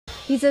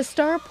He's a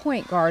star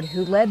point guard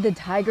who led the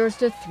Tigers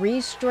to 3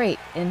 straight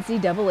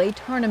NCAA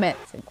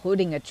tournaments,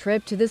 including a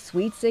trip to the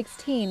Sweet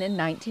 16 in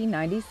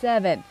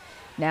 1997.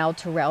 Now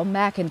Terrell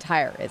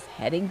McIntyre is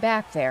heading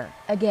back there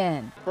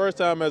again. First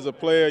time as a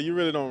player, you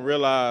really don't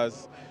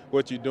realize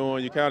what you're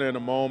doing. You're kind of in the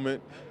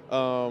moment.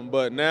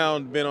 But now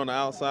being on the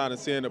outside and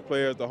seeing the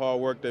players, the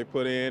hard work they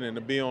put in, and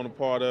to be on a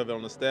part of it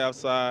on the staff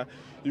side,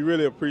 you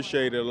really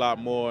appreciate it a lot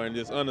more and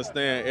just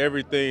understand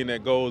everything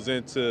that goes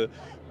into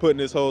putting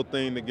this whole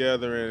thing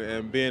together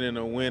and being in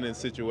a winning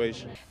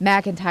situation.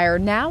 McIntyre,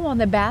 now on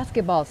the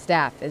basketball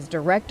staff as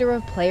Director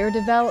of Player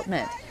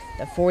Development.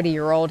 The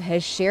 40-year-old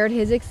has shared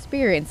his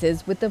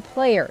experiences with the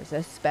players,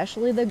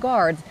 especially the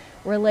guards,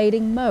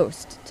 relating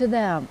most to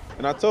them.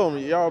 And I told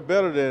them, y'all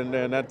better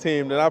than that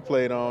team that I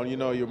played on. You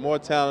know, you're more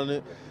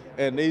talented,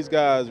 and these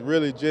guys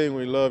really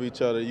genuinely love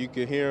each other. You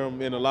can hear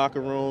them in the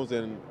locker rooms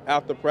and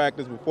after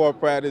practice, before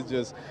practice,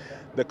 just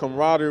the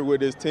camaraderie with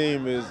this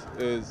team is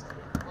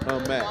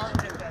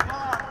unmatched.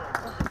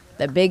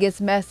 The biggest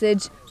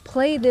message: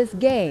 play this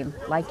game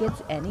like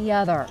it's any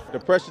other. The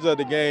pressures of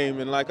the game,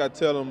 and like I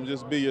tell them,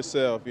 just be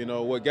yourself. You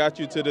know, what got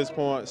you to this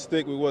point,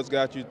 stick with what's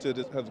got you to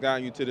this, has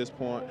gotten you to this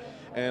point,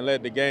 and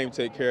let the game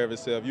take care of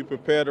itself. You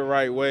prepare the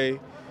right way,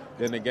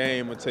 then the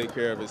game will take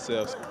care of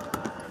itself.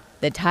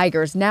 The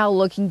Tigers now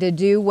looking to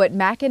do what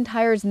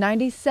McIntyre's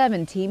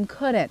 97 team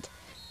couldn't: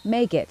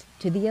 make it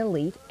to the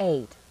Elite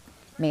Eight.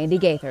 Mandy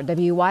Gaither,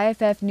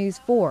 WYFF News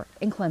 4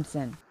 in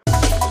Clemson.